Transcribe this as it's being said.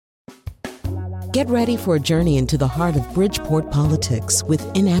Get ready for a journey into the heart of Bridgeport politics with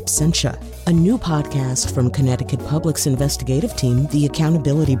In Absentia, a new podcast from Connecticut Public's investigative team, The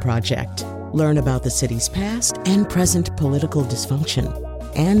Accountability Project. Learn about the city's past and present political dysfunction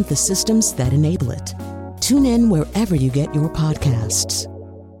and the systems that enable it. Tune in wherever you get your podcasts.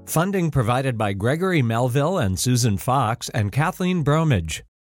 Funding provided by Gregory Melville and Susan Fox and Kathleen Bromage.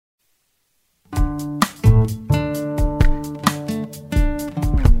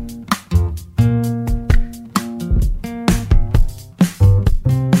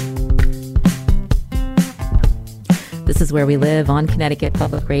 This is Where We Live on Connecticut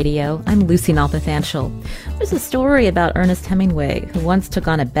Public Radio. I'm Lucy Nalpathanchel. There's a story about Ernest Hemingway, who once took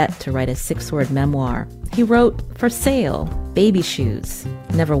on a bet to write a 6-word memoir. He wrote, "For sale, baby shoes,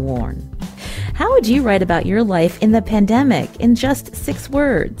 never worn." How would you write about your life in the pandemic in just 6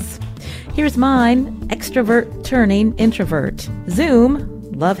 words? Here's mine: extrovert turning introvert.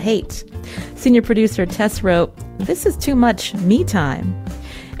 Zoom, love-hate. Senior producer Tess wrote, "This is too much me time."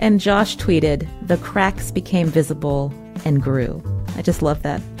 And Josh tweeted, "The cracks became visible and grew." I just love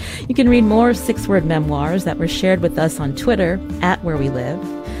that. You can read more 6-word memoirs that were shared with us on Twitter,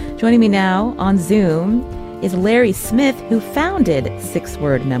 @WhereWeLive. Joining me now on Zoom is Larry Smith, who founded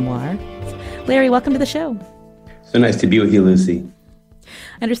 6-Word Memoir. Larry, welcome to the show. So nice to be with you, Lucy.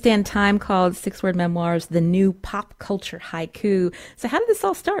 I understand Time called 6-Word Memoirs the new pop culture haiku. So how did this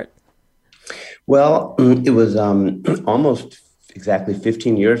all start? Well, it was almost exactly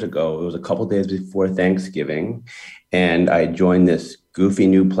 15 years ago. It was a couple days before Thanksgiving, and I joined this goofy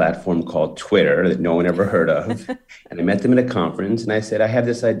new platform called Twitter that no one ever heard of. And I met them at a conference, and I said, I have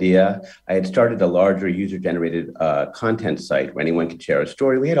this idea. I had started a larger user-generated content site where anyone could share a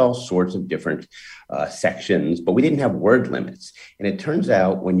story. We had all sorts of different sections, but we didn't have word limits. And it turns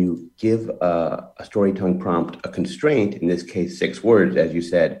out when you give a storytelling prompt a constraint, in this case, 6 words, as you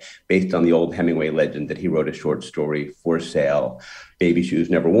said, based on the old Hemingway legend that he wrote a short story, For Sale, Baby Shoes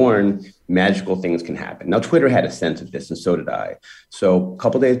Never Worn, magical things can happen. Now, Twitter had a sense of this, and so did I. So a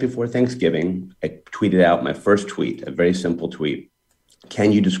couple days before Thanksgiving, I tweeted out my first tweet, a very simple tweet.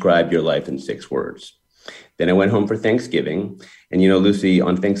 Can you describe your life in 6 words? Then I went home for Thanksgiving. And, you know, Lucy,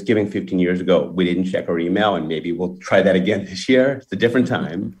 on Thanksgiving 15 years ago, we didn't check our email, and maybe we'll try that again this year. It's a different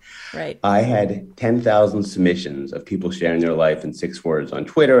time. Right. I had 10,000 submissions of people sharing their life in 6 words on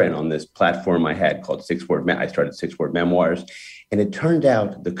Twitter, and on this platform I had called I started 6-Word Memoirs. And it turned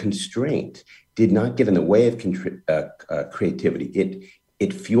out the constraint did not get in the way of creativity.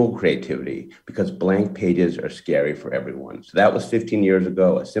 It fueled creativity because blank pages are scary for everyone. So that was 15 years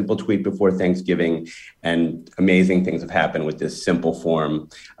ago, a simple tweet before Thanksgiving, and amazing things have happened with this simple form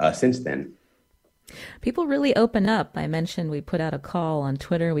since then. People really open up. I mentioned we put out a call on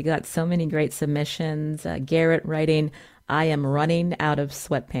Twitter. We got so many great submissions. Garrett writing, "I am running out of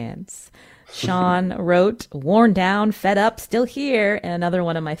sweatpants." Sean wrote, "Worn down, fed up, still here." And another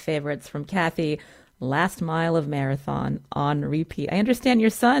one of my favorites from Kathy, "Last mile of marathon on repeat." I understand your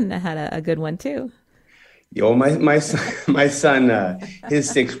son had a good one too. Yo, my son, his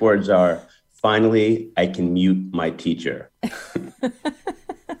 6 words are, "Finally, I can mute my teacher."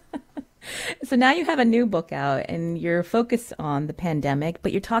 So now you have a new book out and you're focused on the pandemic,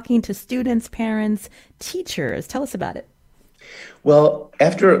 but you're talking to students, parents, teachers. Tell us about it. Well,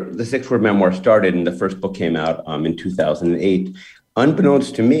 after the 6-Word Memoir started and the first book came out in 2008,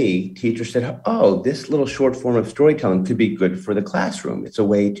 unbeknownst to me, teachers said, oh, this little short form of storytelling could be good for the classroom. It's a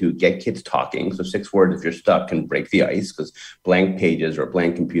way to get kids talking. So 6 words, if you're stuck, can break the ice because blank pages or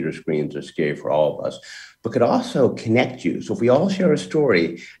blank computer screens are scary for all of us, but could also connect you. So if we all share a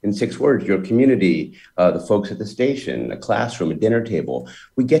story in 6 words, your community, the folks at the station, a classroom, a dinner table,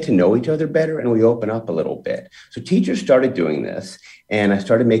 we get to know each other better and we open up a little bit. So teachers started doing this, and I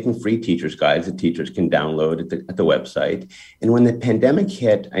started making free teachers guides that teachers can download at the website. And when the pandemic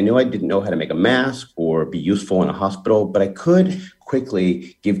hit, I knew I didn't know how to make a mask or be useful in a hospital, but I could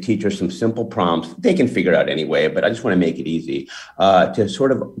quickly give teachers some simple prompts. They can figure it out anyway, but I just want to make it easy to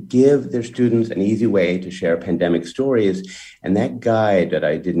sort of give their students an easy way to share pandemic stories. And that guide that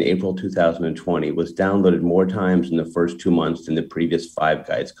I did in April 2020 was downloaded more times in the first 2 months than the previous 5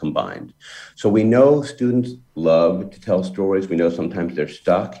 guides combined. So we know students love to tell stories. We know sometimes they're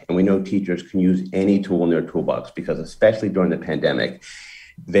stuck, and we know teachers can use any tool in their toolbox because especially during the pandemic,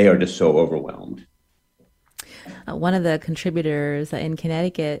 they are just so overwhelmed. One of the contributors in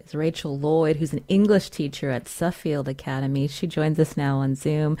Connecticut is Rachel Lloyd, who's an English teacher at Suffield Academy. She joins us now on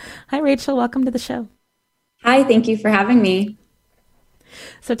Zoom. Hi, Rachel. Welcome to the show. Hi, thank you for having me.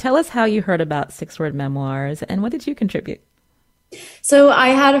 So tell us how you heard about 6-Word Memoirs and what did you contribute? So I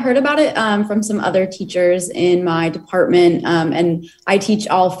had heard about it from some other teachers in my department, and I teach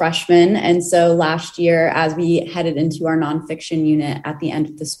all freshmen. And so last year, as we headed into our nonfiction unit at the end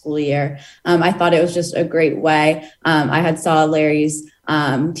of the school year, I thought it was just a great way. I had saw Larry's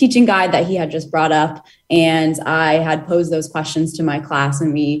teaching guide that he had just brought up, and I had posed those questions to my class,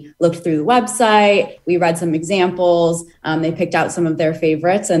 and we looked through the website, we read some examples, they picked out some of their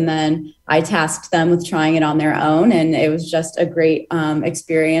favorites, and then I tasked them with trying it on their own. And it was just a great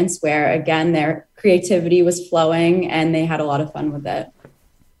experience where, again, their creativity was flowing and they had a lot of fun with it.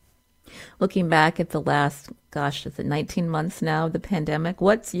 Looking back at the last, is it 19 months now of the pandemic,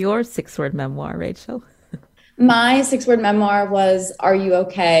 what's your 6-word memoir, Rachel? My 6-word memoir was Are You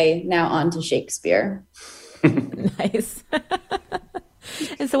Okay? Now on to Shakespeare. Nice.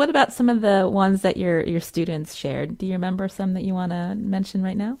 And so what about some of the ones that your students shared? Do you remember some that you want to mention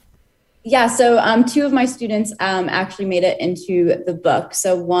right now? Yeah, so 2 of my students actually made it into the book.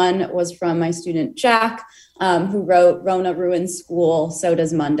 So one was from my student Jack, who wrote Rona Ruins School, So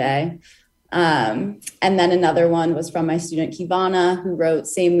Does Monday. And then another one was from my student Kivana, who wrote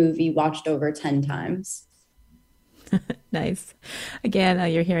Same Movie Watched Over 10 Times. Nice. Again,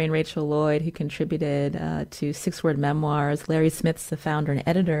 you're hearing Rachel Lloyd, who contributed to 6-word memoirs. Larry Smith's the founder and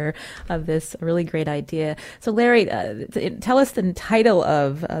editor of this really great idea. So, Larry, tell us the title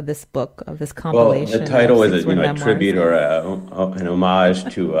of this book, of this compilation. Well, the title is a tribute or an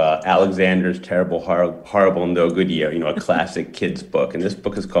homage to Alexander's Terrible, Horrible, No Good Year, a classic kids book. And this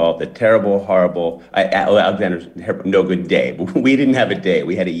book is called The Terrible, Horrible, Alexander's No Good Day. But we didn't have a day.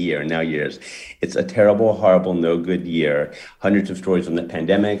 We had a year, and now years. It's A Terrible, Horrible, No Good Year. Hundreds of stories on the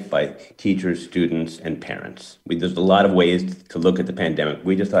pandemic by teachers, students, and parents. There's a lot of ways to look at the pandemic.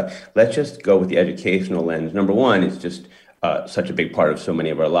 We just thought, let's just go with the educational lens. Number one, it's just such a big part of so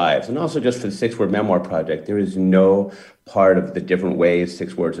many of our lives. And also just for the 6-word memoir project, there is no part of the different ways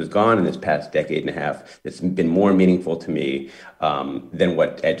 6 words has gone in this past decade and a half that's been more meaningful to me than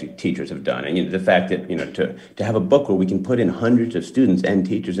what teachers have done. And the fact that to have a book where we can put in hundreds of students and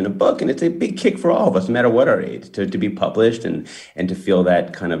teachers in a book, and it's a big kick for all of us, no matter what our age, to be published and to feel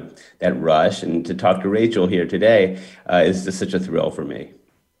that kind of that rush, and to talk to Rachel here today is just such a thrill for me.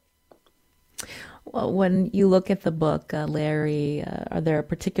 Well, when you look at the book, Larry, are there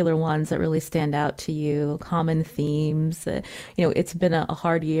particular ones that really stand out to you, common themes? It's been a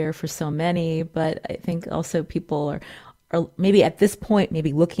hard year for so many, but I think also people are maybe at this point,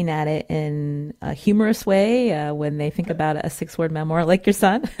 maybe looking at it in a humorous way when they think about a 6-word memoir like your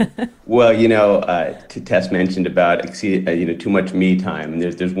son. Well, Tess mentioned about too much me time. And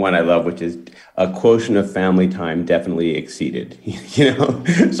there's one I love, which is a quotient of family time definitely exceeded,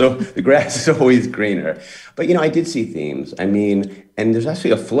 so the grass is always greener. But, I did see themes. And there's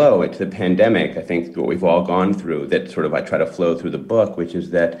actually a flow to the pandemic, I think, what we've all gone through that sort of I try to flow through the book, which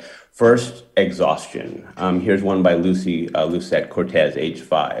is that first, exhaustion. Here's one by Lucette Cortez, age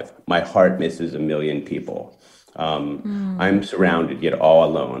 5. My heart misses a million people. I'm surrounded yet all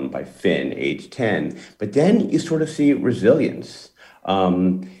alone by Finn, age 10. But then you sort of see resilience.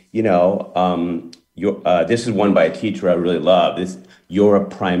 This is one by a teacher I really love. You're a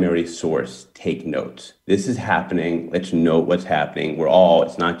primary source. Take notes. This is happening. Let's note what's happening.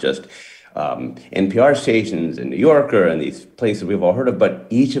 It's not just NPR stations and New Yorker and these places we've all heard of, but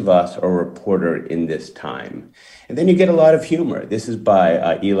each of us are a reporter in this time. And then you get a lot of humor. This is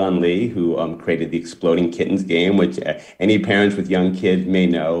by Elon Lee, who created the Exploding Kittens game, which any parents with young kids may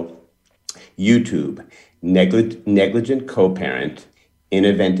know. YouTube, negligent co-parent,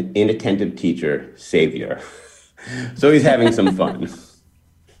 inattentive teacher, savior. So he's having some fun.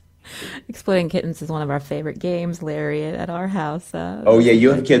 Exploding Kittens is one of our favorite games, Larry, at our house.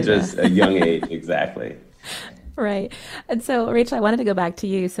 You have kids at a young age, exactly. Right. And so, Rachel, I wanted to go back to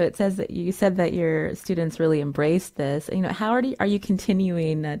you. So it says that you said that your students really embraced this. How are you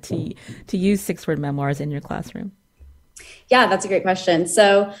continuing to use 6-word memoirs in your classroom? Yeah, that's a great question.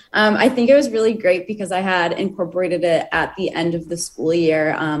 So I think it was really great because I had incorporated it at the end of the school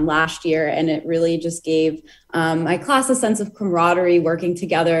year last year, and it really just gave my class a sense of camaraderie, working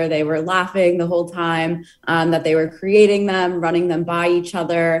together. They were laughing the whole time that they were creating them, running them by each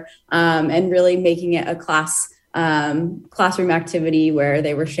other, and really making it a classroom activity where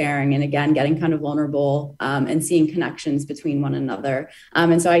they were sharing and, again, getting kind of vulnerable and seeing connections between one another.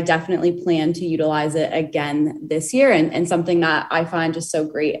 And so I definitely plan to utilize it again this year. And something that I find just so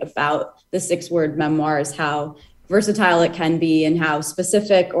great about the 6-word memoir is how versatile it can be and how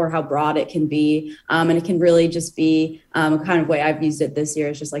specific or how broad it can be. And it can really just be kind of way I've used it this year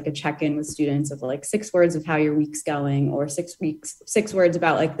is just like a check-in with students of like 6 words of how your week's going, or 6 words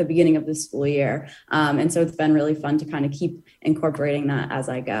about like the beginning of the school year. And so it's been really fun to kind of keep incorporating that as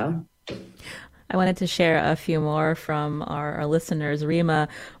I go. I wanted to share a few more from our listeners. Rima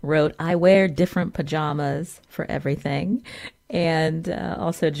wrote, I wear different pajamas for everything. And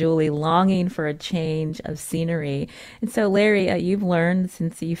also Julie, longing for a change of scenery. And so, Larry, you've learned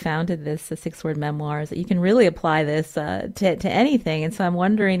since you founded this 6-word memoirs that you can really apply this to anything. And so I'm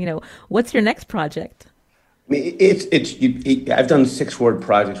wondering, what's your next project? I mean, I've done 6-word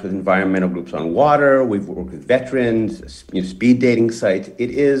projects with environmental groups on water. We've worked with veterans, speed dating sites.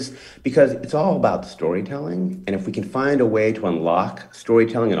 It is because it's all about storytelling. And if we can find a way to unlock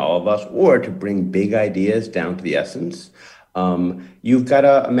storytelling in all of us, or to bring big ideas down to the essence, you've got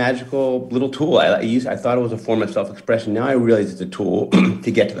a magical little tool. I thought it was a form of self-expression. Now I realize it's a tool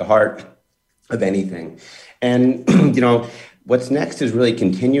to get to the heart of anything. And, what's next is really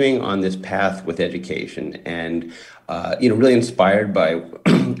continuing on this path with education, and really inspired by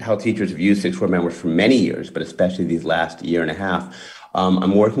how teachers have used 6-word memoirs for many years, but especially these last year and a half.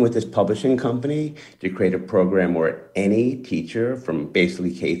 I'm working with this publishing company to create a program where any teacher from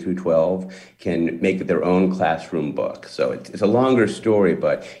basically K through 12 can make their own classroom book. So it's a longer story,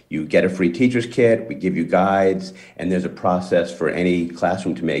 but you get a free teacher's kit, we give you guides, and there's a process for any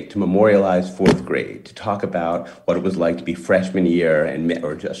classroom to memorialize 4th grade, to talk about what it was like to be freshman year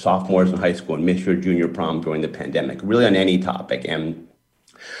or sophomores in high school and miss your junior prom during the pandemic, really on any topic. And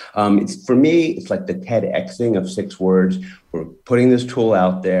for me, it's like the TEDxing of 6 words. We're putting this tool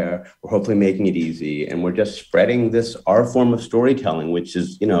out there. We're hopefully making it easy, and we're just spreading our form of storytelling, which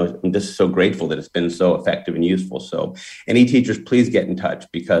is, I'm just so grateful that it's been so effective and useful. So any teachers, please get in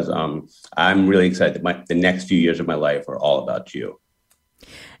touch, because I'm really excited that the next few years of my life are all about you.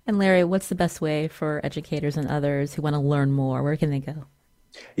 And Larry, what's the best way for educators and others who want to learn more? Where can they go?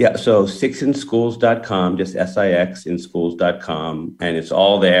 Yeah, so 6inschools.com, just SIXinschools.com, and it's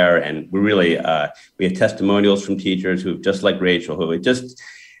all there. And we really, we have testimonials from teachers who've, just like Rachel, who just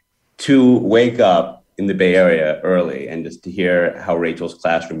to wake up in the Bay Area early and just to hear how Rachel's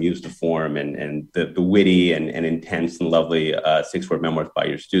classroom used to form, and the witty and intense and lovely 6-word memoirs by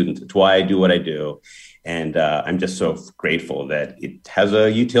your students. It's why I do what I do. And I'm just so grateful that it has a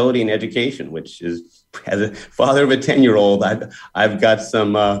utility in education, which is, as a father of a 10-year-old, I've got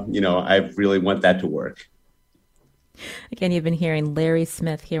some, I really want that to work. Again, you've been hearing Larry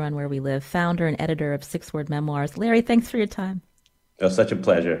Smith here on Where We Live, founder and editor of 6-word memoirs. Larry, thanks for your time. It was such a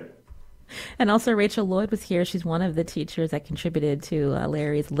pleasure. And also Rachel Lloyd was here. She's one of the teachers that contributed to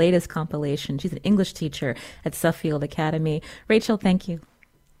Larry's latest compilation. She's an English teacher at Suffield Academy. Rachel, thank you.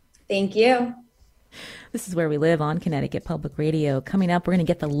 Thank you. This is Where We Live on Connecticut Public Radio. Coming up, we're going to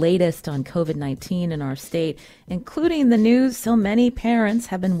get the latest on COVID-19 in our state, including the news so many parents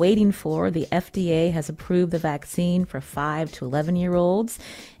have been waiting for. The FDA has approved the vaccine for 5 to 11-year-olds,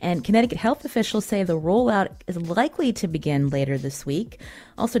 and Connecticut health officials say the rollout is likely to begin later this week.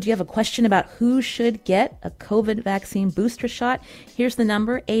 Also, do you have a question about who should get a COVID vaccine booster shot? Here's the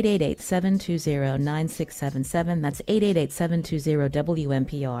number, 888-720-9677. That's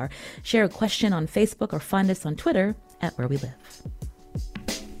 888-720-WNPR. Share a question on Facebook or find us on Twitter at Where We Live.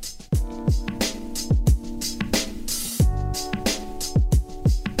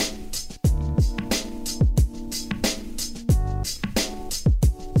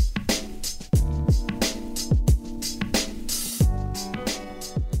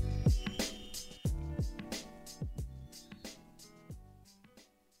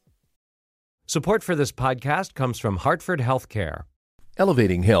 Support for this podcast comes from Hartford Healthcare.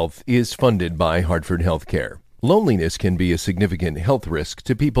 Elevating Health is funded by Hartford Healthcare. Loneliness can be a significant health risk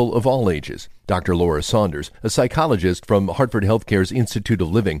to people of all ages. Dr. Laura Saunders, a psychologist from Hartford Healthcare's Institute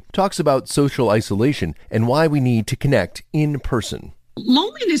of Living, talks about social isolation and why we need to connect in person.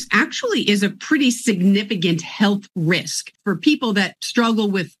 Loneliness actually is a pretty significant health risk for people that struggle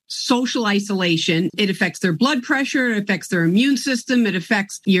with social isolation. It affects their blood pressure, it affects their immune system, it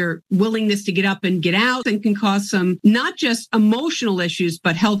affects your willingness to get up and get out, and can cause some not just emotional issues,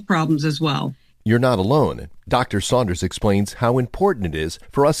 but health problems as well. You're not alone. Dr. Saunders explains how important it is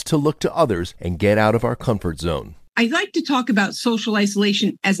for us to look to others and get out of our comfort zone. I like to talk about social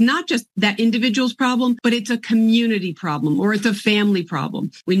isolation as not just that individual's problem, but it's a community problem or it's a family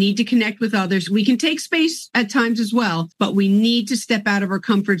problem. We need to connect with others. We can take space at times as well, but we need to step out of our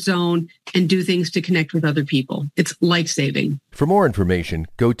comfort zone and do things to connect with other people. It's life-saving. For more information,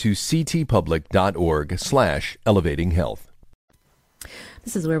 go to ctpublic.org/elevatinghealth.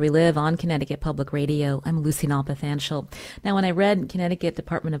 This is Where We Live on Connecticut Public Radio. I'm Lucy Nalpathanchel. Now, when I read Connecticut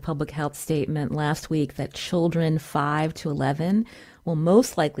Department of Public Health statement last week that children 5 to 11 will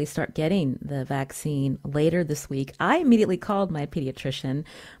most likely start getting the vaccine later this week, I immediately called my pediatrician.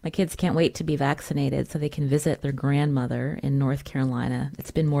 My kids can't wait to be vaccinated so they can visit their grandmother in North Carolina. It's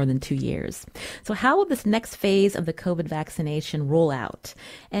been more than 2 years. So how will this next phase of the COVID vaccination roll out?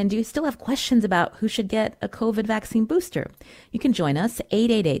 And do you still have questions about who should get a COVID vaccine booster? You can join us,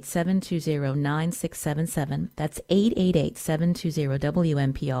 888-720-9677. That's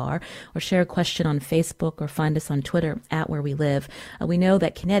 888-720-WNPR, or share a question on Facebook or find us on Twitter @WhereWeLive. We know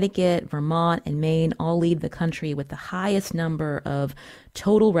that Connecticut, Vermont, and Maine all lead the country with the highest number of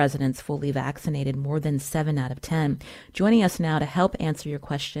total residents fully vaccinated, more than 7 out of 10. Joining us now to help answer your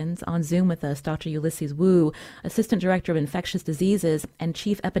questions on Zoom with us, Dr. Ulysses Wu, Assistant Director of Infectious Diseases and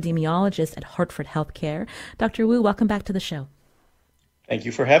Chief Epidemiologist at Hartford Healthcare. Dr. Wu, welcome back to the show. Thank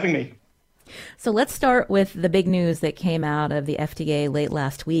you for having me. So let's start with the big news that came out of the FDA late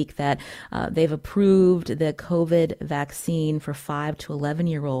last week, that they've approved the COVID vaccine for 5 to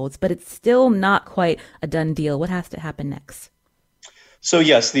 11-year-olds, but it's still not quite a done deal. What has to happen next? So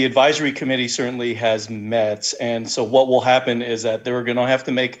yes, the advisory committee certainly has met. And so what will happen is that they're going to have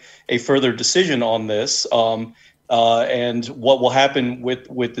to make a further decision on this. And what will happen with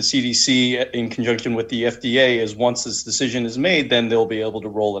the CDC in conjunction with the FDA is once this decision is made, then they'll be able to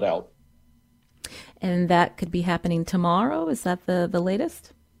roll it out. And that could be happening tomorrow? Is that the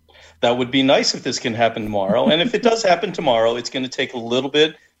latest? That would be nice if this can happen tomorrow. And if it does happen tomorrow, it's going to take a little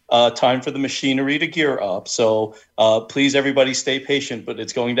bit time for the machinery to gear up. So please, everybody, stay patient, but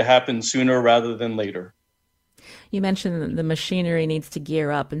it's going to happen sooner rather than later. You mentioned that the machinery needs to gear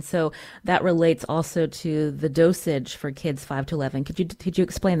up, and so that relates also to the dosage for kids 5 to 11. Could you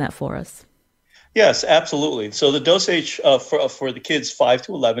explain that for us? Yes, absolutely. So the dosage for the kids 5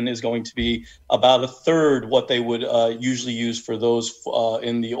 to 11 is going to be about a third what they would usually use for those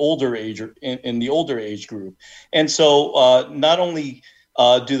in the older age in the older age group. And so not only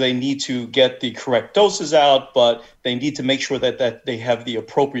do they need to get the correct doses out, but they need to make sure that they have the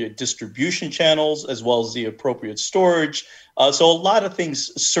appropriate distribution channels as well as the appropriate storage. So a lot of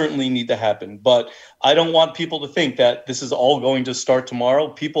things certainly need to happen, but I don't want people to think that this is all going to start tomorrow.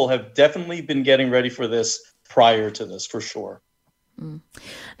 People have definitely been getting ready for this prior to this, for sure.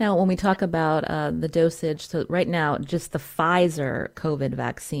 Now, when we talk about the dosage, so right now, just the Pfizer COVID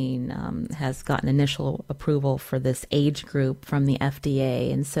vaccine has gotten initial approval for this age group from the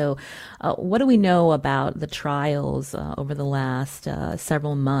FDA. And so what do we know about the trials over the last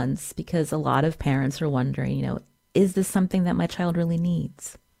several months? Because a lot of parents are wondering, is this something that my child really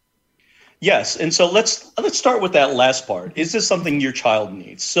needs? Yes. And so let's start with that last part. Is this something your child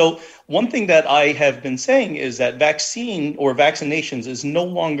needs? So one thing that I have been saying is that vaccine or vaccinations is no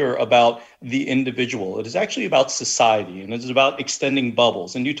longer about the individual. It is actually about society, and it is about extending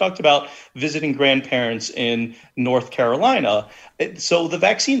bubbles. And you talked about visiting grandparents in North Carolina. So the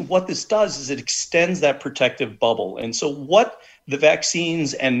vaccine, what this does is it extends that protective bubble. And so what the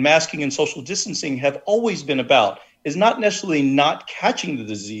vaccines and masking and social distancing have always been about is not necessarily not catching the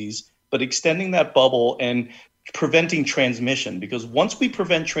disease, but extending that bubble and preventing transmission. Because once we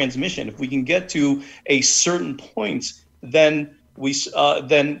prevent transmission, if we can get to a certain point, then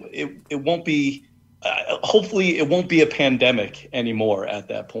it won't be, hopefully it won't be a pandemic anymore at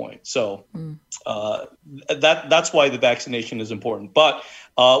that point. So that's why the vaccination is important. But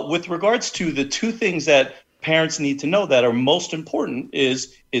with regards to the two things that parents need to know that are most important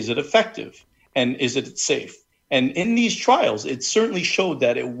is it effective and is it safe? And in these trials, it certainly showed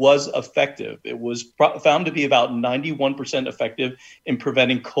that it was effective. It was found to be about 91% effective in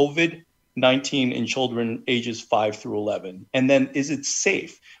preventing COVID-19 in children ages 5 through 11. And then is it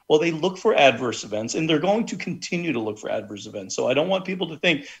safe? Well, they look for adverse events, and they're going to continue to look for adverse events. So I don't want people to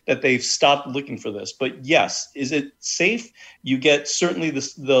think that they've stopped looking for this. But yes, is it safe? You get certainly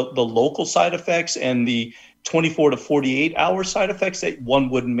the local side effects and the 24 to 48 hour side effects that one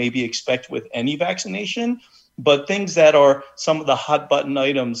would maybe expect with any vaccination. But things that are some of the hot button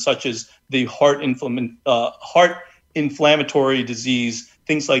items, such as the heart inflammatory disease,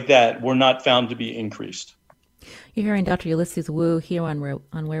 things like that, were not found to be increased. You're hearing Dr. Ulysses Wu here on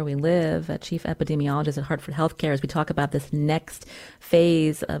Where We Live, a chief epidemiologist at Hartford Healthcare, as we talk about this next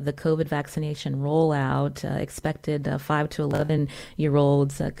phase of the COVID vaccination rollout. Expected 5 to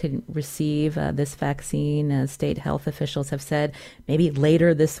 11-year-olds could receive this vaccine. State health officials have said maybe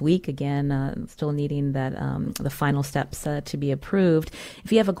later this week, again, still needing that the final steps to be approved.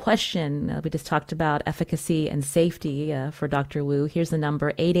 If you have a question, we just talked about efficacy and safety for Dr. Wu. Here's the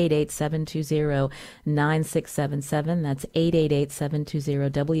number, 888-720-9677. 967. That's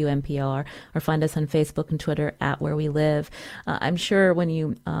 888-720-WNPR, or find us on Facebook and Twitter at Where We Live. I'm sure when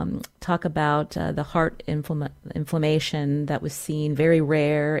you talk about the heart inflammation that was seen, very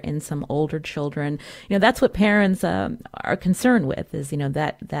rare in some older children, that's what parents are concerned with, is,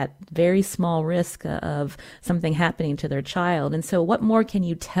 that very small risk of something happening to their child. And so what more can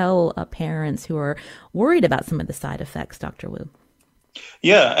you tell parents who are worried about some of the side effects, Dr. Wu?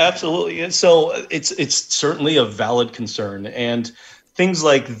 Yeah, absolutely. And so it's certainly a valid concern. And things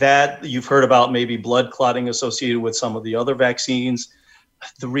like that, you've heard about maybe blood clotting associated with some of the other vaccines.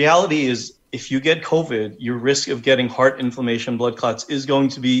 The reality is, if you get COVID, your risk of getting heart inflammation, blood clots is going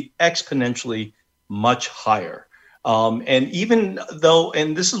to be exponentially much higher. And even though,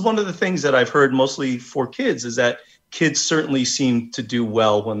 and this is one of the things that I've heard mostly for kids, is that kids certainly seem to do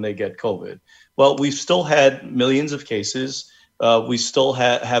well when they get COVID. Well, we've still had millions of cases. We still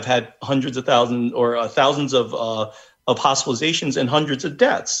have had hundreds of thousands or thousands of hospitalizations and hundreds of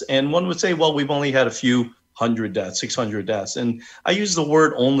deaths. And one would say, well, we've only had a few 100 deaths, 600 deaths. And I use the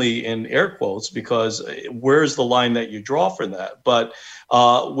word only in air quotes because where's the line that you draw for that? But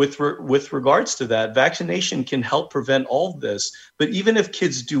with regards to that, vaccination can help prevent all of this. But even if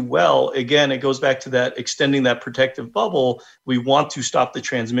kids do well, again, it goes back to that extending that protective bubble. We want to stop the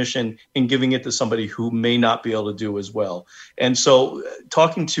transmission and giving it to somebody who may not be able to do as well. And so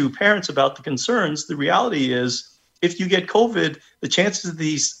talking to parents about the concerns, the reality is, if you get COVID, the chances of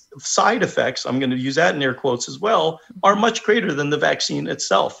these side effects, I'm going to use that in air quotes as well, are much greater than the vaccine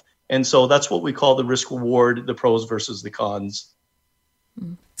itself. And so that's what we call the risk reward, the pros versus the cons.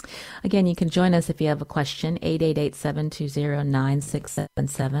 Again, you can join us if you have a question,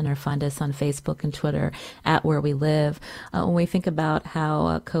 888-720-9677, or find us on Facebook and Twitter at Where We Live. When we think about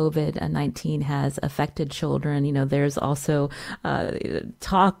how COVID-19 has affected children, there's also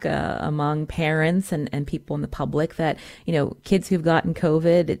talk among parents and people in the public that, kids who've gotten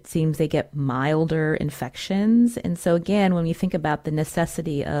COVID, it seems they get milder infections. And so again, when we think about the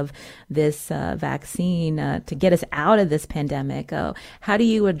necessity of this vaccine to get us out of this pandemic, how do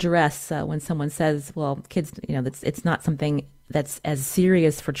you address when someone says, well, kids, it's not something that's as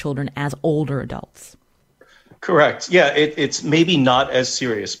serious for children as older adults? Correct. Yeah, it's maybe not as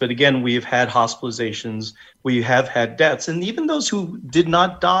serious, but again, we've had hospitalizations, we have had deaths, and even those who did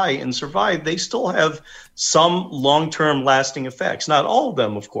not die and survive, they still have some long-term lasting effects. Not all of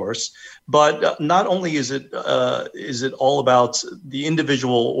them, of course, but not only is it all about the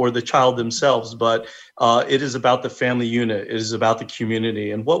individual or the child themselves, but it is about the family unit, it is about the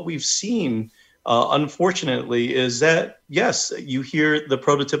community. And what we've seen, unfortunately, is that, yes, you hear the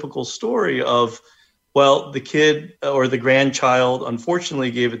prototypical story of, well, the kid or the grandchild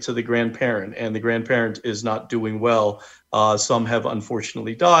unfortunately gave it to the grandparent, and the grandparent is not doing well. Some have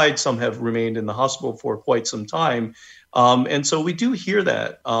unfortunately died. Some have remained in the hospital for quite some time. And so we do hear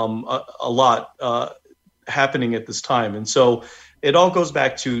that a lot happening at this time. And so it all goes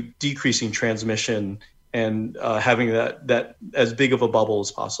back to decreasing transmission and having that as big of a bubble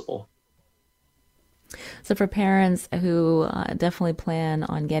as possible. So for parents who definitely plan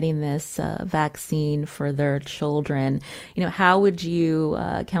on getting this vaccine for their children, how would you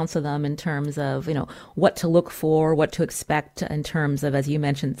counsel them in terms of, what to look for, what to expect in terms of, as you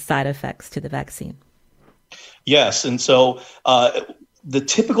mentioned, side effects to the vaccine? Yes. And so the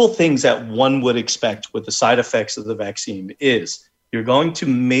typical things that one would expect with the side effects of the vaccine is you're going to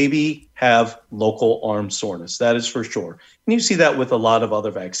maybe have local arm soreness. That is for sure. And you see that with a lot of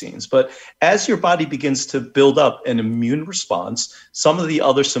other vaccines. But as your body begins to build up an immune response, some of the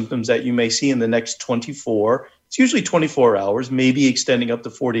other symptoms that you may see in the next 24, it's usually 24 hours, maybe extending up to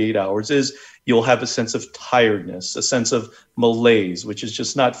 48 hours, is you'll have a sense of tiredness, a sense of malaise, which is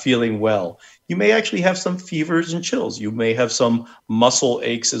just not feeling well. You may actually have some fevers and chills. You may have some muscle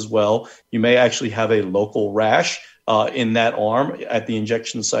aches as well. You may actually have a local rash in that arm at the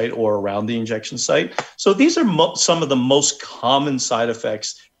injection site or around the injection site. So these are some of the most common side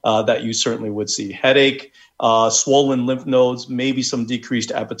effects that you certainly would see. Headache, swollen lymph nodes, maybe some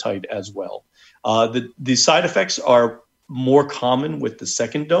decreased appetite as well. The side effects are more common with the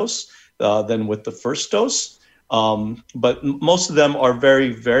second dose than with the first dose. But most of them are very,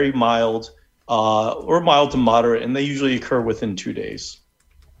 very mild or mild to moderate, and they usually occur within 2 days.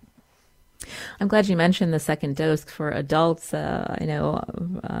 I'm glad you mentioned the second dose for adults.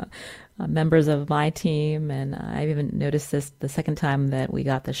 Members of my team, and I've even noticed this the second time that we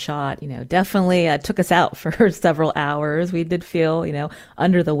got the shot, definitely took us out for several hours. We did feel,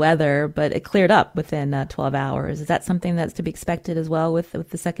 under the weather, but it cleared up within 12 hours. Is that something that's to be expected as well with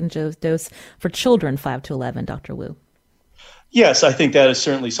the second dose for children 5 to 11, Dr. Wu? Yes, I think that is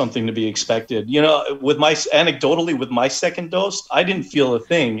certainly something to be expected. Anecdotally, with my second dose, I didn't feel a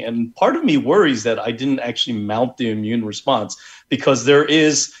thing. And part of me worries that I didn't actually mount the immune response, because there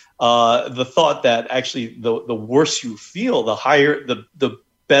is the thought that actually the worse you feel, the higher, the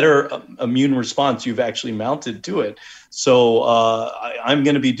better immune response you've actually mounted to it. So I'm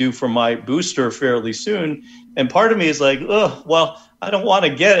going to be due for my booster fairly soon. And part of me is like, oh, well, I don't want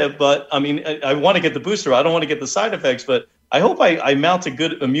to get it, but I mean, I want to get the booster. I don't want to get the side effects, but I hope I mount a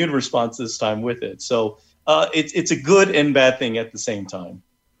good immune response this time with it. So it's a good and bad thing at the same time.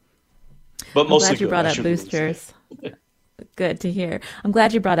 But mostly glad you brought up boosters. Good to hear. I'm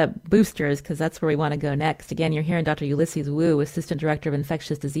glad you brought up boosters, because that's where we want to go next. Again, you're hearing Dr. Ulysses Wu, Assistant Director of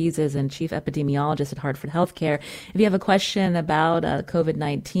Infectious Diseases and Chief Epidemiologist at Hartford Healthcare. If you have a question about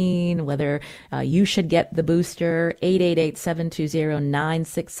COVID-19, whether you should get the booster,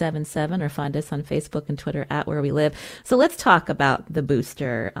 888-720-9677, or find us on Facebook and Twitter at Where We Live. So let's talk about the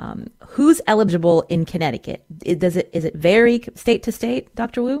booster. Who's eligible in Connecticut? Is it vary state to state,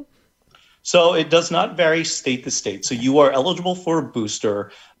 Dr. Wu? So it does not vary state to state. So you are eligible for a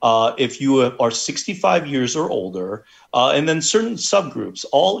booster if you are 65 years or older, and then certain subgroups,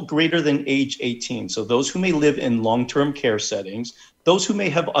 all greater than age 18. So those who may live in long-term care settings, those who may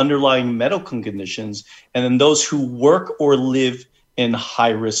have underlying medical conditions, and then those who work or live in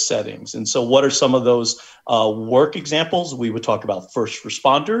high-risk settings. And so what are some of those work examples? We would talk about first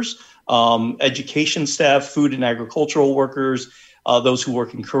responders, education staff, food and agricultural workers, those who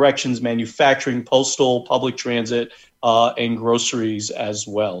work in corrections, manufacturing, postal, public transit, and groceries as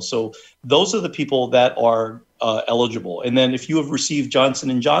well. So those are the people that are eligible. And then if you have received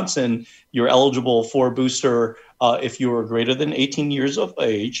Johnson & Johnson, you're eligible for a booster if you are greater than 18 years of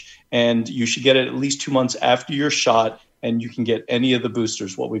age, and you should get it at least 2 months after your shot. And you can get any of the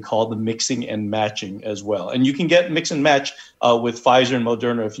boosters, what we call the mixing and matching as well. And you can get mix and match with Pfizer and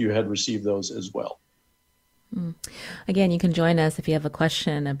Moderna if you had received those as well. Again, you can join us if you have a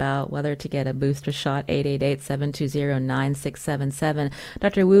question about whether to get a booster shot, 888-720-9677.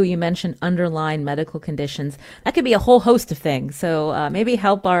 Dr. Wu, you mentioned underlying medical conditions. That could be a whole host of things. So maybe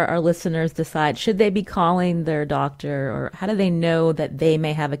help our listeners decide, should they be calling their doctor, or how do they know that they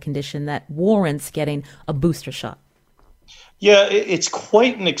may have a condition that warrants getting a booster shot? Yeah, it's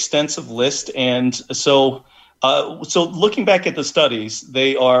quite an extensive list. And so looking back at the studies,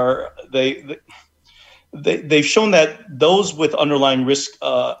 they've shown that those with underlying risk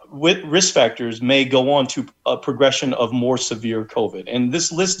factors may go on to a progression of more severe COVID. And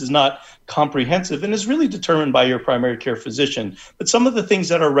this list is not comprehensive and is really determined by your primary care physician. But some of the things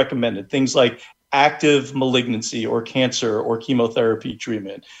that are recommended, things like active malignancy or cancer or chemotherapy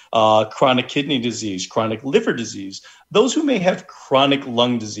treatment, chronic kidney disease, chronic liver disease, those who may have chronic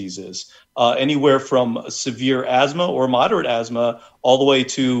lung diseases, anywhere from severe asthma or moderate asthma all the way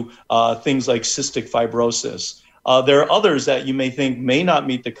to things like cystic fibrosis. There are others that you may think may not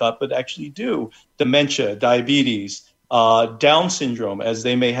meet the cut, but actually do. Dementia, diabetes, Down syndrome, as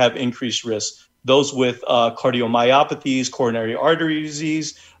they may have increased risk. Those with cardiomyopathies, coronary artery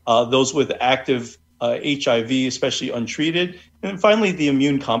disease, those with active HIV, especially untreated, and finally the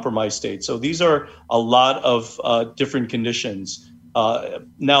immune compromised state. So these are a lot of different conditions.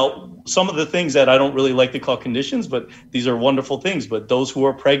 Now, some of the things that I don't really like to call conditions, but these are wonderful things. But those who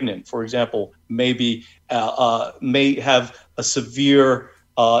are pregnant, for example, may have a severe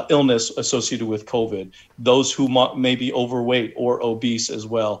illness associated with COVID. Those who may be overweight or obese as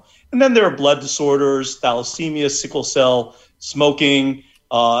well. And then there are blood disorders, thalassemia, sickle cell, smoking,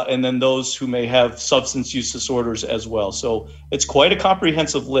 and then those who may have substance use disorders as well. So it's quite a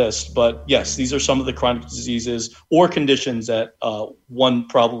comprehensive list, but yes, these are some of the chronic diseases or conditions that one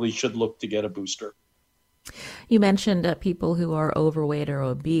probably should look to get a booster. You mentioned people who are overweight or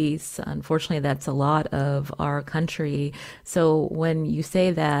obese. Unfortunately, that's a lot of our country. So when you say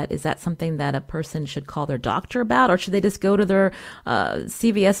that, is that something that a person should call their doctor about, or should they just go to their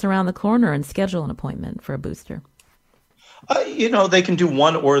CVS around the corner and schedule an appointment for a booster? They can do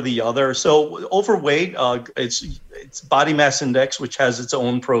one or the other. So overweight, it's body mass index, which has its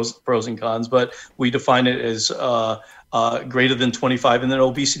own pros and cons, but we define it as greater than 25, and then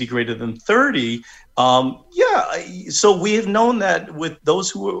obesity greater than 30. So we have known that with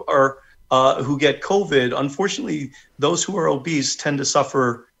those who are who get COVID, unfortunately, those who are obese tend to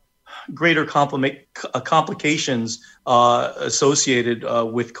suffer greater complications associated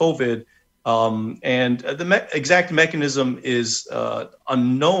with COVID. And the exact mechanism is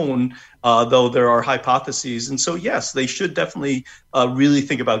unknown, though there are hypotheses. And so, yes, they should definitely really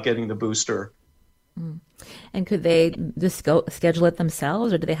think about getting the booster. And could they just schedule it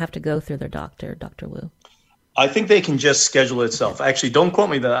themselves, or do they have to go through their doctor, Dr. Wu? I think they can just schedule itself. Actually, don't quote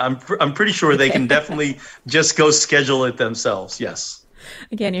me that. I'm pretty sure they can definitely just go schedule it themselves. Yes.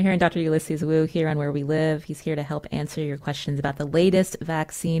 Again, you're hearing Dr. Ulysses Wu here on Where We Live. He's here to help answer your questions about the latest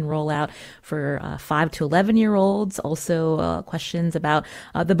vaccine rollout for 5 to 11-year-olds. Also, questions about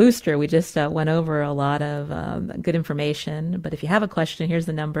the booster. We just went over a lot of good information. But if you have a question, here's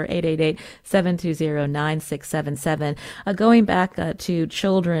the number, 888-720-9677. Going back to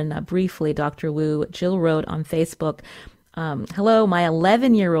children briefly, Dr. Wu, Jill wrote on Facebook, hello, my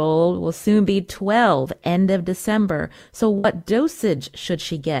 11-year-old will soon be 12, end of December. So what dosage should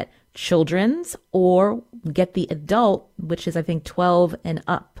she get? Children's or get the adult, which is, I think, 12 and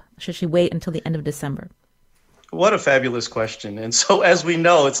up? Should she wait until the end of December? What a fabulous question. And so as we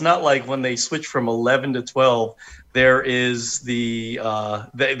know, it's not like when they switch from 11 to 12, there is they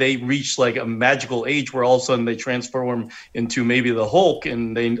reach like a magical age where all of a sudden they transform into maybe the Hulk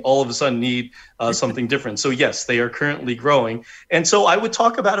and they all of a sudden need something different. So yes, they are currently growing. And so I would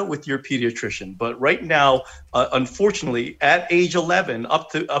talk about it with your pediatrician. But right now, unfortunately, at age 11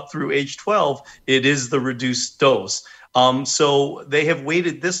 up through age 12, it is the reduced dose. So they have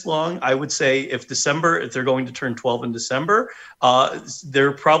waited this long. I would say if they're going to turn 12 in December,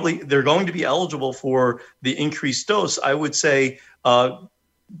 they're going to be eligible for the increased dose. I would say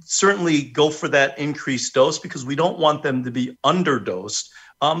certainly go for that increased dose because we don't want them to be underdosed.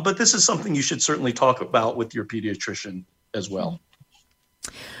 But this is something you should certainly talk about with your pediatrician as well.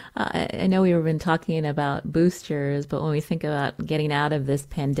 I know we've been talking about boosters, but when we think about getting out of this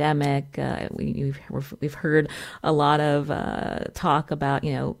pandemic, we've heard a lot of talk about,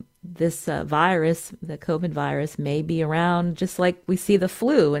 this virus, the COVID virus, may be around just like we see the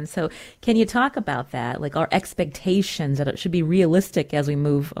flu. And so can you talk about that, like our expectations that it should be realistic as we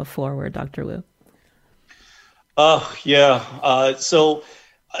move forward, Dr. Wu? So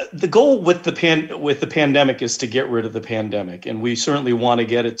the goal with the pandemic is to get rid of the pandemic, and we certainly want to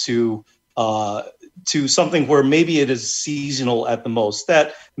get it to something where maybe it is seasonal at the most.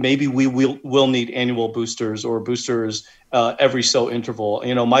 That maybe we will need annual boosters or boosters every so interval.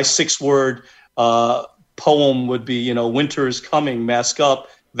 My 6-word poem would be, winter is coming, mask up,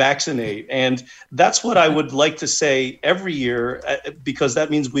 vaccinate, and that's what I would like to say every year because that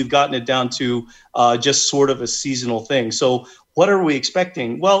means we've gotten it down to just sort of a seasonal thing. So what are we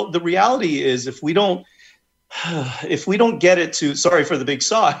expecting? Well, the reality is if we don't get it to, sorry for the big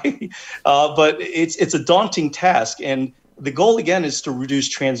sigh, but it's a daunting task. And the goal, again, is to reduce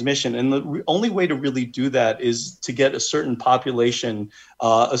transmission. And the only way to really do that is to get a certain population,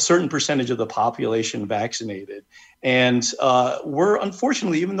 a certain percentage of the population vaccinated. And we're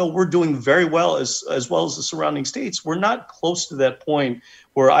unfortunately, even though we're doing very well as well as the surrounding states, we're not close to that point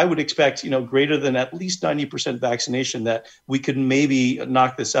where I would expect, greater than at least 90% vaccination that we could maybe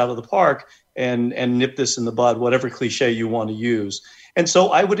knock this out of the park and nip this in the bud, whatever cliche you want to use. And so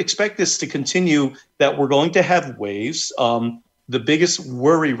I would expect this to continue, that we're going to have waves. The biggest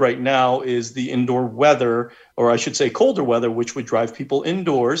worry right now is the indoor weather, or I should say colder weather, which would drive people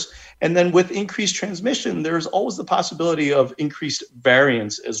indoors. And then with increased transmission, there's always the possibility of increased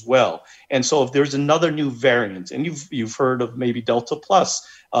variants as well. And so if there's another new variant, and you've heard of maybe Delta Plus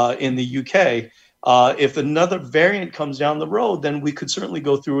in the UK, if another variant comes down the road, then we could certainly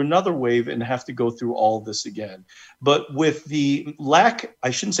go through another wave and have to go through all of this again. But with the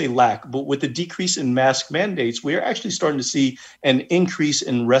with the decrease in mask mandates, we are actually starting to see an increase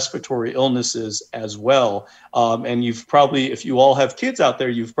in respiratory illnesses as well. And you've probably, if you all have kids out there,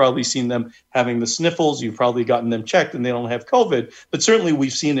 you've probably seen them having the sniffles. You've probably gotten them checked and they don't have COVID. But certainly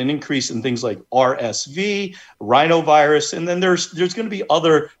we've seen an increase in things like RSV, rhinovirus, and then there's going to be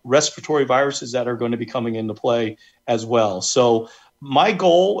other respiratory viruses that are going to be coming into play as well. So my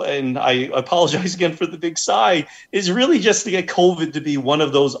goal, and I apologize again for the big sigh, is really just to get COVID to be one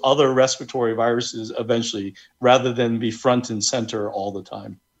of those other respiratory viruses eventually, rather than be front and center all the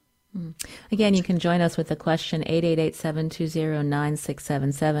time. Again, you can join us with a question,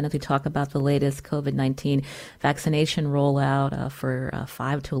 888-720-9677, as we talk about the latest COVID-19 vaccination rollout for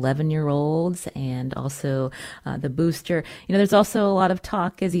 5 to 11-year-olds and also the booster. There's also a lot of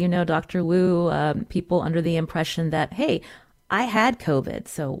talk, as you know, Dr. Wu, people under the impression that, hey, I had COVID,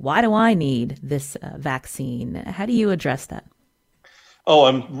 so why do I need this vaccine? How do you address that? Oh,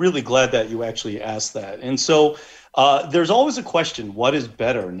 I'm really glad that you actually asked that. And so there's always a question, what is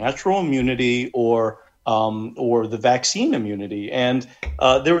better, natural immunity or or the vaccine immunity. And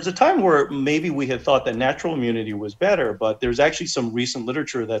there was a time where maybe we had thought that natural immunity was better, but there's actually some recent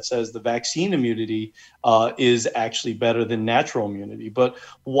literature that says the vaccine immunity is actually better than natural immunity. But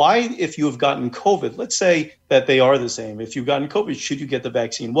why, if you have gotten COVID, let's say that they are the same. If you've gotten COVID, should you get the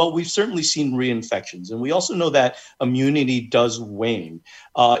vaccine? Well, we've certainly seen reinfections, and we also know that immunity does wane.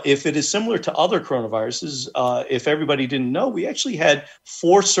 If it is similar to other coronaviruses, if everybody didn't know, we actually had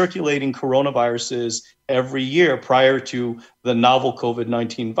 4 circulating coronaviruses every year prior to the novel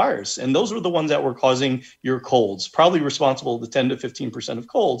COVID-19 virus. And those were the ones that were causing your colds, probably responsible for 10 to 15% of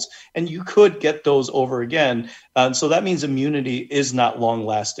colds. And you could get those over again. So that means immunity is not long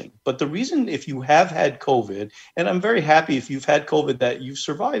lasting. But the reason, if you have had COVID, and I'm very happy if you've had COVID that you've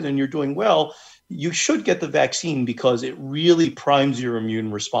survived and you're doing well, you should get the vaccine because it really primes your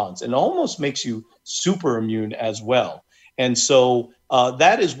immune response and almost makes you super immune as well. And so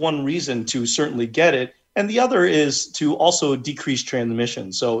that is one reason to certainly get it. And the other is to also decrease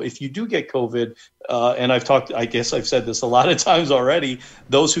transmission. So if you do get COVID, and I guess I've said this a lot of times already,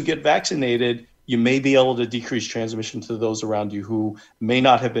 those who get vaccinated, you may be able to decrease transmission to those around you who may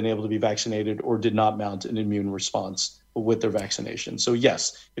not have been able to be vaccinated or did not mount an immune response with their vaccination. So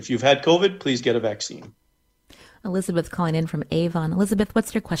yes, if you've had COVID, please get a vaccine. Elizabeth calling in from Avon. Elizabeth,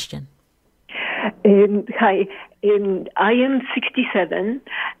 what's your question? Hi, I am 67.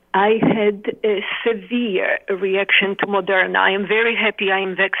 I had a severe reaction to Moderna. I am very happy I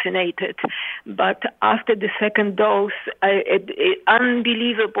am vaccinated, but after the second dose,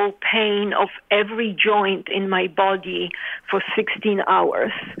 unbelievable pain of every joint in my body for 16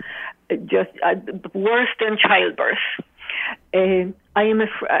 hours, just worse than childbirth. I am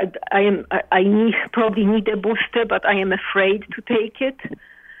afraid. Probably need a booster, but I am afraid to take it.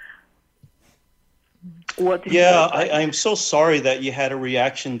 I'm so sorry that you had a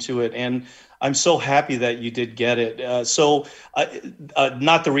reaction to it, and I'm so happy that you did get it.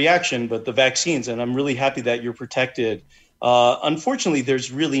 Not the reaction, but the vaccines, and I'm really happy that you're protected. Unfortunately,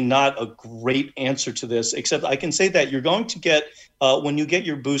 there's really not a great answer to this, except I can say that you're going to get, when you get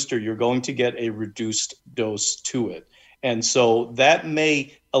your booster, you're going to get a reduced dose to it. And so that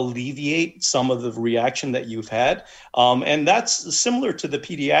may alleviate some of the reaction that you've had. And that's similar to the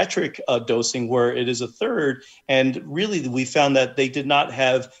pediatric dosing, where it is a third. And really, we found that they did not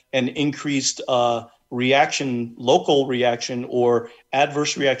have an increased reaction, local reaction or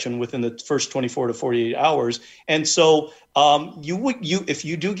adverse reaction within the first 24 to 48 hours. And so if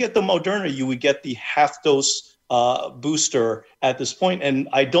you do get the Moderna, you would get the half dose booster at this point. And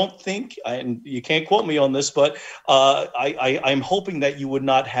I don't think, and you can't quote me on this, but I'm hoping that you would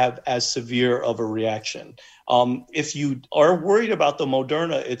not have as severe of a reaction. If you are worried about the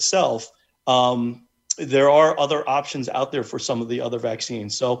Moderna itself, there are other options out there for some of the other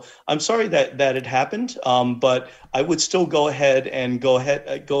vaccines. So I'm sorry that it happened, but I would still go ahead and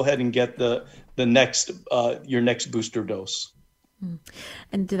get the next your next booster dose.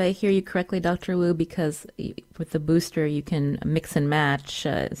 And did I hear you correctly, Dr. Wu? Because with the booster, you can mix and match.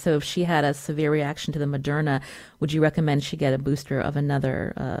 So if she had a severe reaction to the Moderna, would you recommend she get a booster of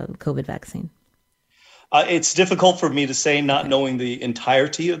another COVID vaccine? It's difficult for me to say, not knowing the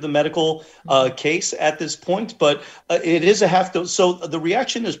entirety of the medical case at this point, but it is a half dose. So the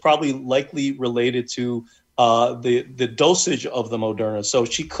reaction is probably likely related to the dosage of the Moderna. So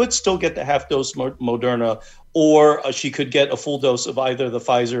she could still get the half dose Moderna, or she could get a full dose of either the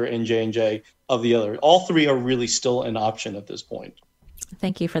Pfizer and J&J of the other. All three are really still an option at this point.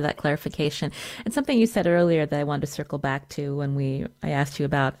 Thank you for that clarification. And something you said earlier that I wanted to circle back to when I asked you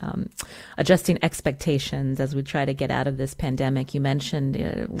about adjusting expectations as we try to get out of this pandemic. You mentioned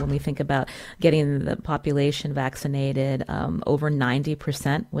when we think about getting the population vaccinated, over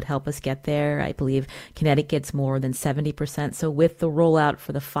 90% would help us get there. I believe Connecticut's more than 70%. So with the rollout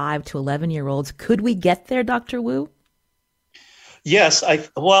for the 5 to 11-year-olds, could we get there, Dr. Wu? Yes,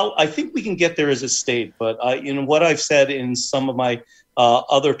 I think we can get there as a state, but what I've said in some of my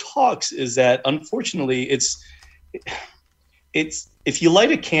other talks is that unfortunately it's if you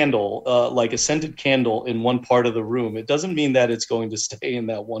light a candle, like a scented candle in one part of the room, it doesn't mean that it's going to stay in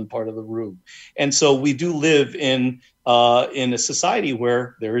that one part of the room. And so we do live in a society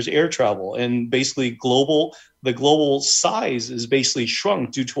where there is air travel, and basically the global size is basically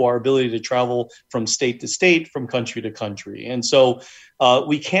shrunk due to our ability to travel from state to state, from country to country. And so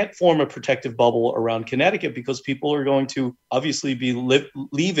we can't form a protective bubble around Connecticut because people are going to obviously be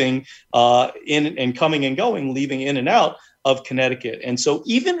leaving in and coming and going, leaving in and out of Connecticut. And so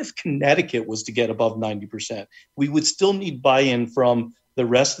even if Connecticut was to get above 90%, we would still need buy-in from the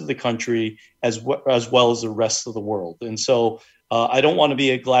rest of the country as well as the rest of the world. And so I don't want to be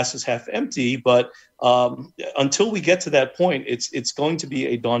a glass is half empty, but until we get to that point, it's going to be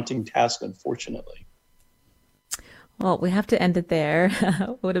a daunting task, unfortunately. Well, we have to end it there.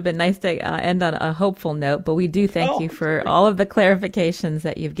 It would have been nice to end on a hopeful note, but we do thank you for all of the clarifications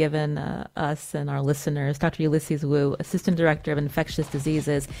that you've given us and our listeners. Dr. Ulysses Wu, Assistant Director of Infectious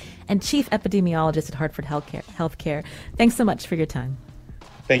Diseases and Chief Epidemiologist at Hartford Healthcare. Thanks so much for your time.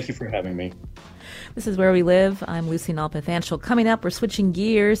 Thank you for having me. This is Where We Live. I'm Lucy Nalpathanchel. Coming up, we're switching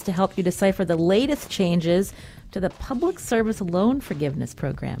gears to help you decipher the latest changes to the Public Service Loan Forgiveness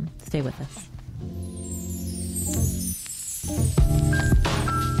Program. Stay with us.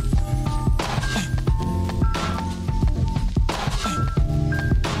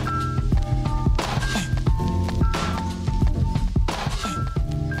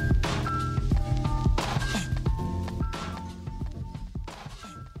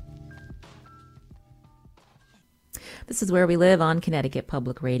 This is Where We Live on Connecticut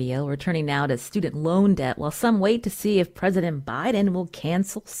Public Radio. We're turning now to student loan debt. While some wait to see if President Biden will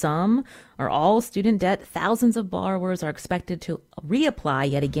cancel some or all student debt, thousands of borrowers are expected to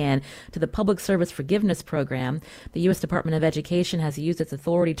reapply yet again to the Public Service Forgiveness Program. The U.S. Department of Education has used its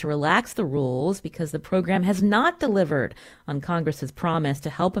authority to relax the rules because the program has not delivered on Congress's promise to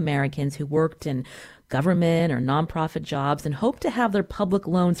help Americans who worked in government or nonprofit jobs and hope to have their public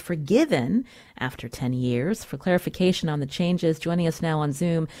loans forgiven after 10 years. For clarification on the changes, joining us now on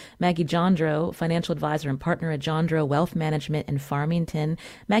Zoom, Maggie Jandro, financial advisor and partner at Jandro Wealth Management in Farmington.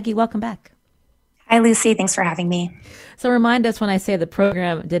 Maggie, welcome back. Hi, Lucy. Thanks for having me. So remind us when I say the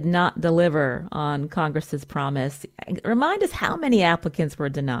program did not deliver on Congress's promise, remind us how many applicants were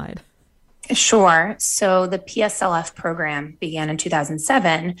denied. Sure. So the PSLF program began in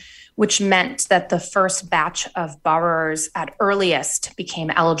 2007, which meant that the first batch of borrowers at earliest became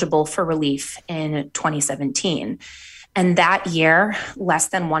eligible for relief in 2017. And that year, less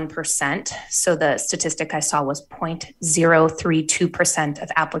than 1%. So the statistic I saw was 0.032% of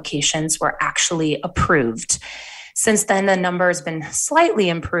applications were actually approved. Since then, the number has been slightly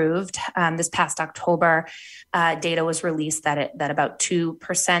improved. This past October, data was released that about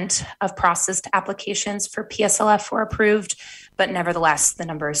 2% of processed applications for PSLF were approved, but nevertheless, the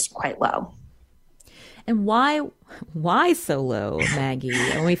number is quite low. And why so low, Maggie?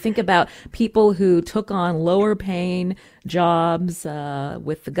 When we think about people who took on lower paying jobs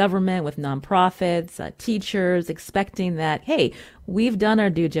with the government, with nonprofits, teachers, expecting that, hey, we've done our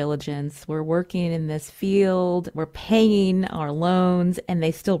due diligence, we're working in this field, we're paying our loans, and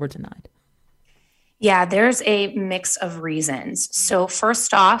they still were denied. Yeah, there's a mix of reasons. So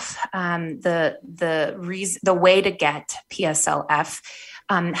first off, the way to get PSLF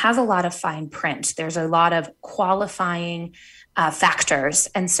has a lot of fine print. There's a lot of qualifying factors.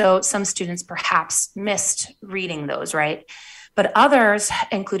 And so some students perhaps missed reading those, right? But others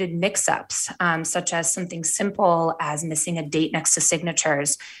included mix-ups, such as something simple as missing a date next to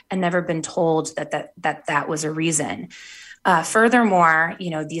signatures and never been told that was a reason. Furthermore,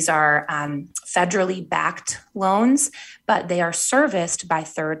 these are federally backed loans, but they are serviced by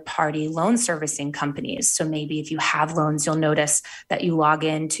third-party loan servicing companies. So maybe if you have loans, you'll notice that you log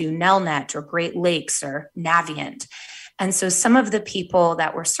into Nelnet or Great Lakes or Navient. And so some of the people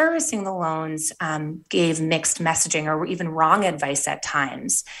that were servicing the loans gave mixed messaging or even wrong advice at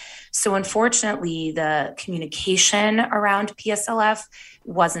times. So unfortunately, the communication around PSLF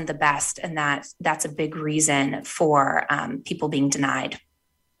wasn't the best, and that's a big reason for people being denied.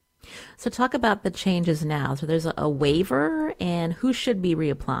 So talk about the changes now. So there's a waiver, and who should be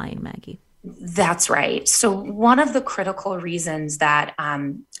reapplying, Maggie? That's right. So one of the critical reasons that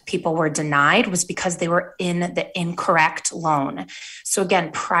people were denied was because they were in the incorrect loan. So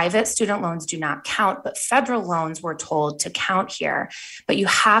again, private student loans do not count, but federal loans were told to count here. But you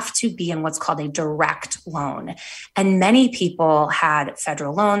have to be in what's called a direct loan. And many people had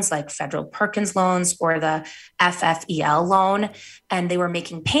federal loans like federal Perkins loans or the FFEL loan, and they were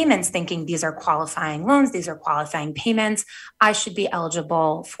making payments thinking these are qualifying loans, these are qualifying payments, I should be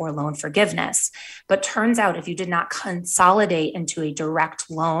eligible for loan forgiveness. But turns out if you did not consolidate into a direct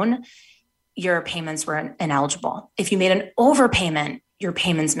loan, your payments were ineligible. If you made an overpayment, your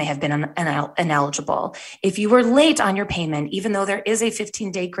payments may have been ineligible. If you were late on your payment, even though there is a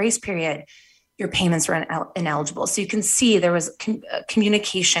 15-day grace period, your payments were ineligible. So you can see there was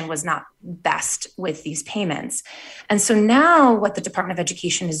communication was not best with these payments. And so now what the Department of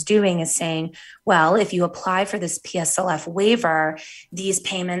Education is doing is saying, well, if you apply for this PSLF waiver, these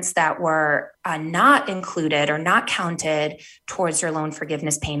payments that were not included or not counted towards your loan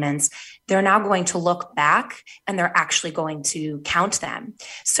forgiveness payments, they're now going to look back and they're actually going to count them.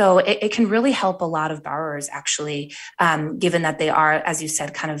 So it can really help a lot of borrowers, actually, given that they are, as you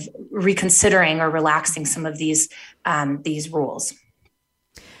said, kind of reconsidering or relaxing some of these rules.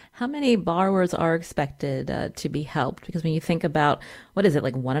 How many borrowers are expected to be helped? Because when you think about, what is it,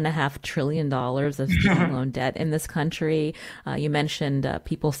 like $1.5 trillion of student loan debt in this country, you mentioned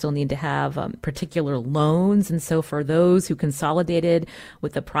people still need to have particular loans. And so for those who consolidated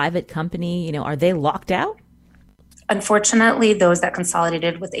with a private company, are they locked out? Unfortunately, those that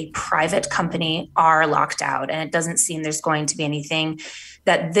consolidated with a private company are locked out, and it doesn't seem there's going to be anything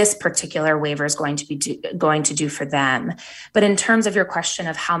that this particular waiver is going to do for them. But in terms of your question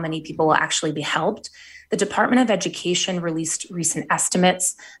of how many people will actually be helped, the Department of Education released recent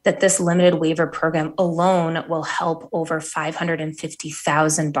estimates that this limited waiver program alone will help over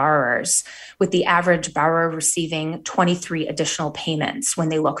 550,000 borrowers, with the average borrower receiving 23 additional payments when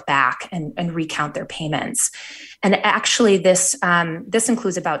they look back and recount their payments. And actually, this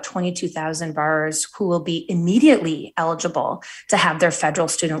includes about 22,000 borrowers who will be immediately eligible to have their federal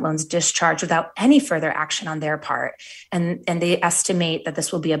student loans discharged without any further action on their part. And they estimate that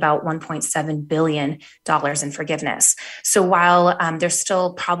this will be about $1.7 billion in forgiveness. So while there's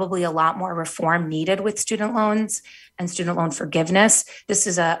still probably a lot more reform needed with student loans and student loan forgiveness, this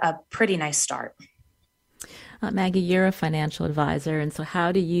is a pretty nice start. Maggie, you're a financial advisor, and so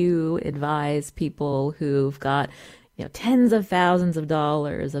how do you advise people who've got tens of thousands of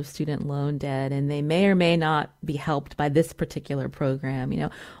dollars of student loan debt, and they may or may not be helped by this particular program?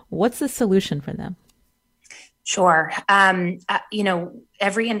 What's the solution for them? Sure.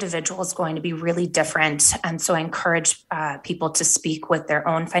 Every individual is going to be really different. And so I encourage people to speak with their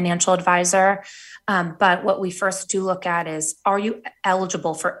own financial advisor. But what we first do look at is, are you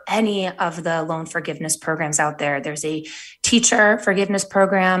eligible for any of the loan forgiveness programs out there? There's a teacher forgiveness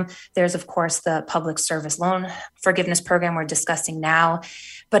program. There's, of course, the public service loan forgiveness program we're discussing now.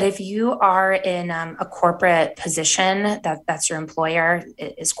 But if you are in a corporate position, that's your employer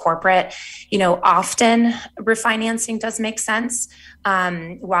is corporate, often refinancing does make sense.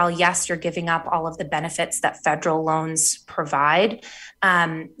 While, yes, you're giving up all of the benefits that federal loans provide,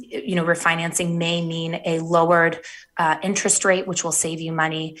 refinancing may mean a lowered interest rate, which will save you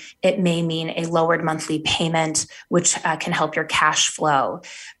money. It may mean a lowered monthly payment, which can help your cash flow.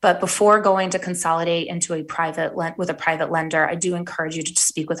 But before going to consolidate into with a private lender, I do encourage you to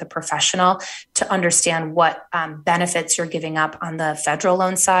speak with a professional to understand what benefits you're giving up on the federal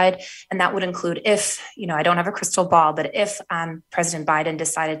loan side. And that would include if, I don't have a crystal ball, but if President Biden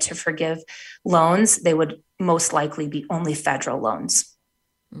decided to forgive loans, they would most likely be only federal loans.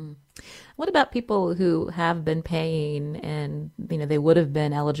 What about people who have been paying and, they would have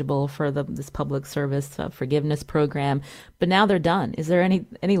been eligible for this public service forgiveness program, but now they're done? Is there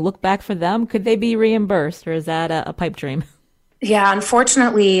any look back for them? Could they be reimbursed, or is that a pipe dream? Yeah,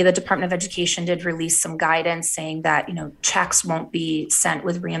 unfortunately, the Department of Education did release some guidance saying that, checks won't be sent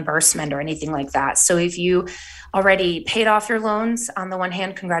with reimbursement or anything like that. So if you already paid off your loans, on the one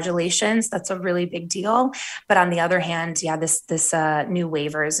hand, congratulations, that's a really big deal. But on the other hand, this new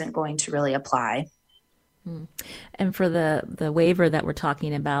waiver isn't going to really apply. And for the waiver that we're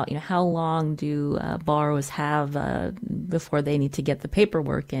talking about, how long do borrowers have before they need to get the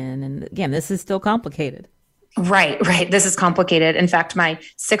paperwork in? And again, this is still complicated. Right. This is complicated. In fact, my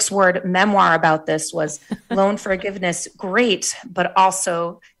 6-word memoir about this was loan forgiveness, great, but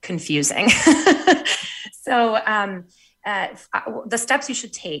also confusing. So the steps you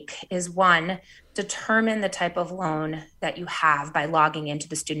should take is, 1, determine the type of loan that you have by logging into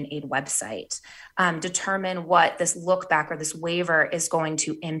the student aid website. Determine what this look back or this waiver is going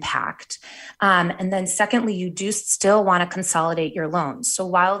to impact. And then secondly, you do still want to consolidate your loans. So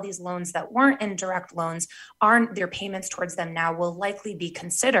while these loans that weren't indirect loans their payments towards them now will likely be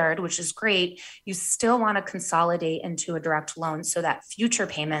considered, which is great, you still want to consolidate into a direct loan so that future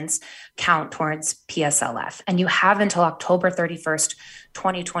payments count towards PSLF. And you have until October 31st,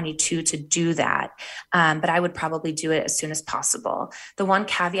 2022 to do that. But I would probably do it as soon as possible. The one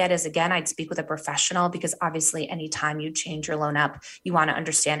caveat is, again, I'd speak with a professional, because obviously anytime you change your loan up, you want to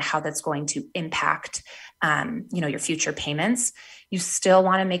understand how that's going to impact your future payments. You still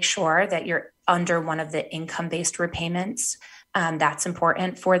want to make sure that you're under one of the income-based repayments. That's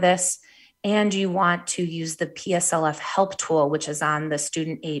important for this. And you want to use the PSLF help tool, which is on the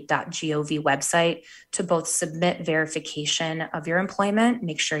studentaid.gov website, to both submit verification of your employment,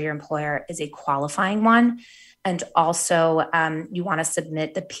 make sure your employer is a qualifying one, and also you want to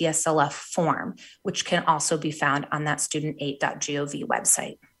submit the PSLF form, which can also be found on that studentaid.gov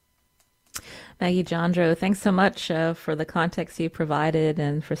website. Maggie Jandreau, thanks so much for the context you provided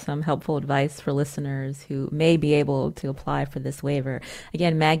and for some helpful advice for listeners who may be able to apply for this waiver.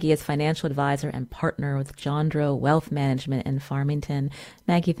 Again, Maggie is financial advisor and partner with Jandreau Wealth Management in Farmington.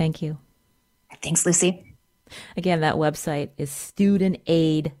 Maggie, thank you. Thanks, Lucy. Again, that website is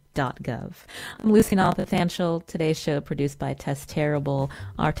studentaid.gov. I'm Lucy Nalpathanchil. Today's show produced by Tess Terrible.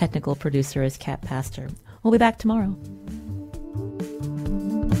 Our technical producer is Kat Pastor. We'll be back tomorrow.